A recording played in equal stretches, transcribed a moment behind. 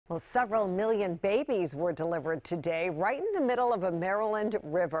Well, several million babies were delivered today right in the middle of a Maryland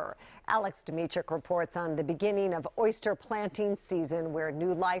river. Alex Dimitrick reports on the beginning of oyster planting season, where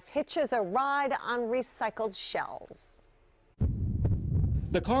new life hitches a ride on recycled shells.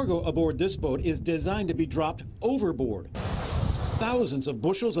 The cargo aboard this boat is designed to be dropped overboard. Thousands of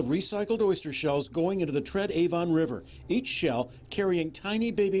bushels of recycled oyster shells going into the Tred Avon River, each shell carrying tiny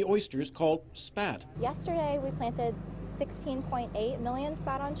baby oysters called spat. Yesterday we planted 16.8 million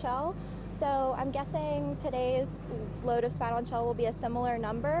spat on shell, so I'm guessing today's load of spat on shell will be a similar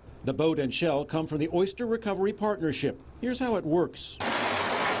number. The boat and shell come from the Oyster Recovery Partnership. Here's how it works.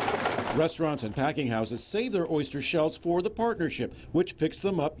 Restaurants and packing houses save their oyster shells for the partnership, which picks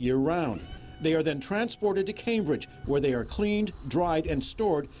them up year-round. They are then transported to Cambridge, where they are cleaned, dried, and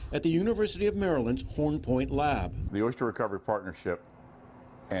stored at the University of Maryland's Horn Point lab. The Oyster Recovery Partnership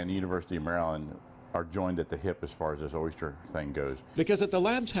and the University of Maryland are joined at the hip as far as this oyster thing goes. Because at the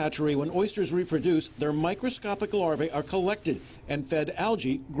lab's hatchery, when oysters reproduce, their microscopic larvae are collected and fed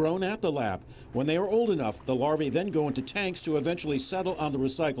algae grown at the lab. When they are old enough, the larvae then go into tanks to eventually settle on the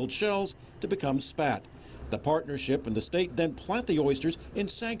recycled shells to become spat. The partnership and the state then plant the oysters in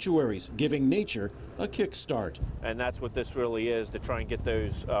sanctuaries, giving nature a kickstart. And that's what this really is, to try and get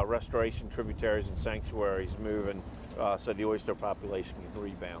those restoration tributaries and sanctuaries moving so the oyster population can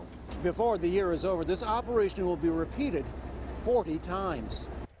rebound. Before the year is over, this operation will be repeated 40 times.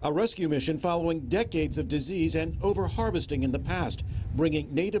 A rescue mission following decades of disease and overharvesting in the past.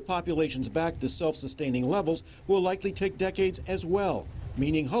 Bringing native populations back to self-sustaining levels will likely take decades as well,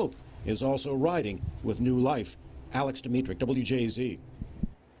 meaning hope is also riding with new life. Alex Dimitrick, WJZ.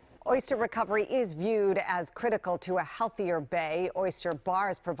 Oyster recovery is viewed as critical to a healthier bay. Oyster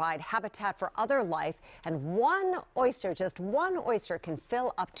bars provide habitat for other life, and just one oyster can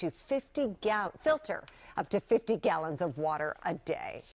filter up to 50 gallons of water a day.